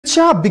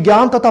शिक्षा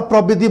विज्ञान तथा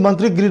प्रविधि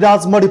मन्त्री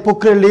गिरिराज मणि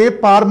पोखरेलले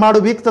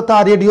पारमाणविक तथा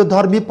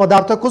रेडियोधर्मी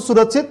पदार्थको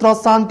सुरक्षित र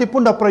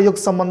शान्तिपूर्ण प्रयोग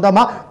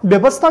सम्बन्धमा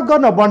व्यवस्था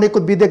गर्न बनेको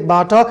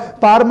विधेयकबाट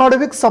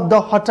पारमाणविक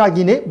शब्द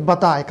हटाइने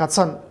बताएका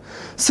छन्।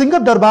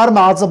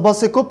 सिंहदरबारमा आज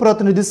बसेको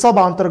प्रतिनिधि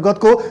सभा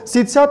अन्तर्गतको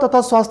शिक्षा तथा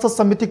स्वास्थ्य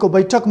समितिको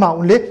बैठकमा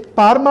उनले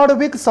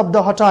पारमाणविक शब्द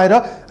हटाएर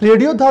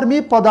रेडियोधर्मी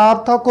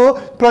पदार्थको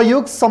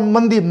प्रयोग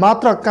सम्बन्धी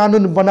मात्र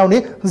कानून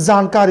बनाउने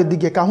जानकारी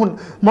दिएका हुन्।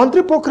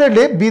 मन्त्री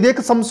पोखरेलले विधेयक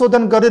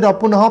संशोधन गरेर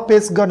पुनः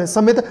पेश गर्ने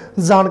समेत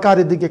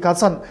जानकारी दिएका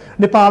छन्।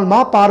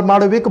 नेपालमा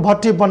पारमाणविक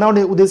भट्टी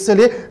बनाउने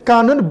उद्देश्यले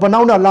कानून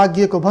बनाउन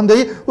लागि भन्दै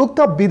उक्त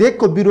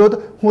विधेयकको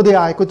विरोध हुँदै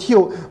आएको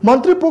थियो।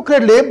 मन्त्री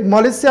पोखरेलले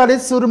मलेसियाले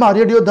सुरुमा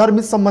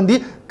रेडियोधर्मी सम्बन्धी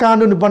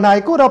कानून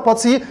बनाएको र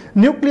पछि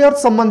न्युक्लियर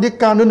सम्बन्धी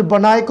कानून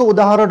बनाएको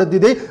उदाहरण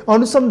दिँदै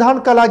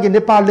अनुसन्धानका लागि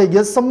नेपालले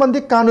यस सम्बन्धी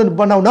कानून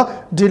बनाउन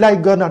ढिलाइ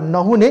गर्न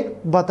नहुने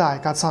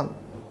बताएका छन्।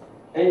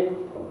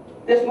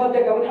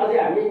 त्यसमध्येका पनि अझै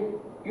हामी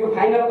यो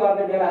फाइनल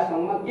गर्ने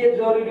बेलासम्म के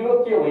जरुरी हो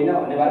के होइन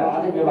भन्ने बारेमा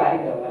अझै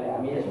व्यवहारिक ढङ्गले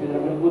हामी यसभित्र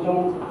पनि बुझौँ।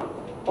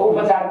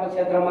 उपचारको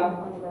क्षेत्रमा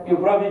यो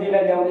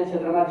प्रविधिलाई ल्याउने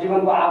क्षेत्रमा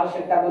जीवनको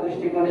आवश्यकताको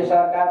दृष्टिकोणले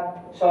सरकार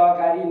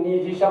सहकारी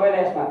निजी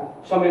सबैलाई यसमा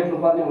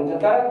समेट्नुपर्ने हुन्छ।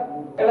 तर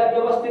यसलाई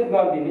व्यवस्थित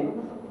गरिदिने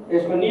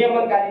यसको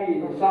नियमनकारी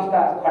संस्था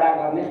खडा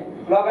गर्ने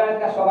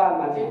लगायतका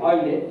सवालमा चाहिँ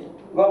अहिले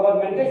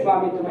गभर्नमेन्टकै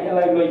स्वामित्वमा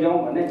यसलाई लैजाउँ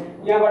भन्ने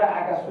यहाँबाट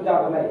आएका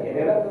सुझावहरूलाई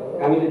हेरेर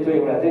हामीले त्यो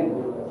एउटा चाहिँ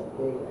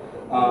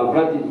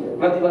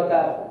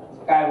प्रतिबद्धता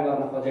कायम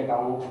गर्न खोजेका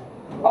हौँ।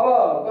 अब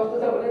कस्तो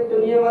छ भने त्यो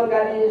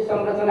नियमनकारी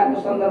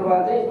संरचनाको सन्दर्भमा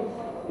चाहिँ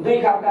दुई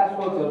खालका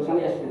सोचहरू छन्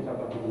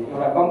यसभित्रपट्टि।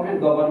 एउटा कम्प्लिट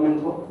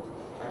गभर्नमेन्टको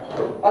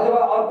अथवा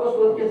अर्को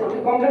सोच के छ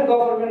भने कम्प्लिट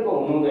गभर्नमेन्टको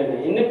हुनुहुँदैन,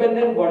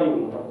 इन्डिपेन्डेन्ट बडी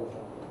हुनुपर्छ।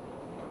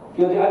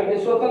 त्यो चाहिँ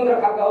अलिकति स्वतन्त्र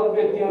खालका अरू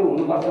व्यक्तिहरू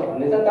हुनुपर्छ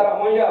भन्ने छ। तर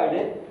मैले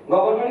अहिले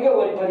गभर्नमेन्टकै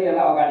वरिपरि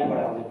यसलाई अगाडि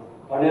बढाउने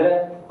भनेर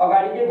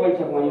अगाडिकै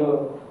बैठकमा यो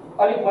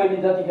अलिक पहिले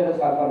जतिखेर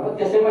छलफल भयो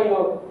त्यसैमा यो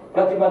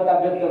प्रतिबद्धता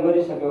व्यक्त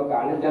गरिसकेको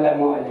कारणले त्यसलाई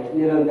म अहिले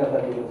निरन्तरता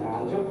दिन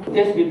चाहन्छु।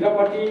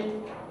 त्यसभित्रपट्टि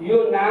यो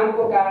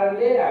नामको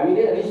कारणले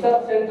हामीले रिसर्च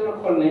सेन्टर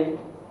खोल्ने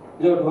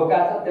जो ढोका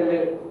छ त्यसले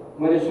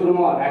मैले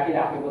सुरुमा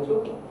राखिराखेको छु,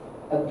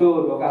 त्यो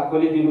ढोका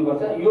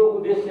खोलिदिनुपर्छ। यो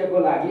उद्देश्यको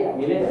लागि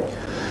हामीले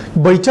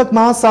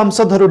बैठकमा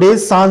सांसदहरूले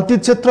शान्ति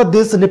क्षेत्र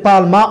देश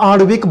नेपालमा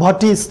आणविक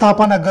भट्टी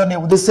स्थापना गर्ने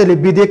उद्देश्यले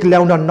विधेयक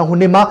ल्याउन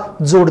नहुनेमा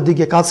जोड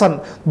दिएका छन्।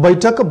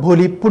 बैठक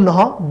भोलि पुनः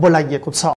बोलाइएको छ।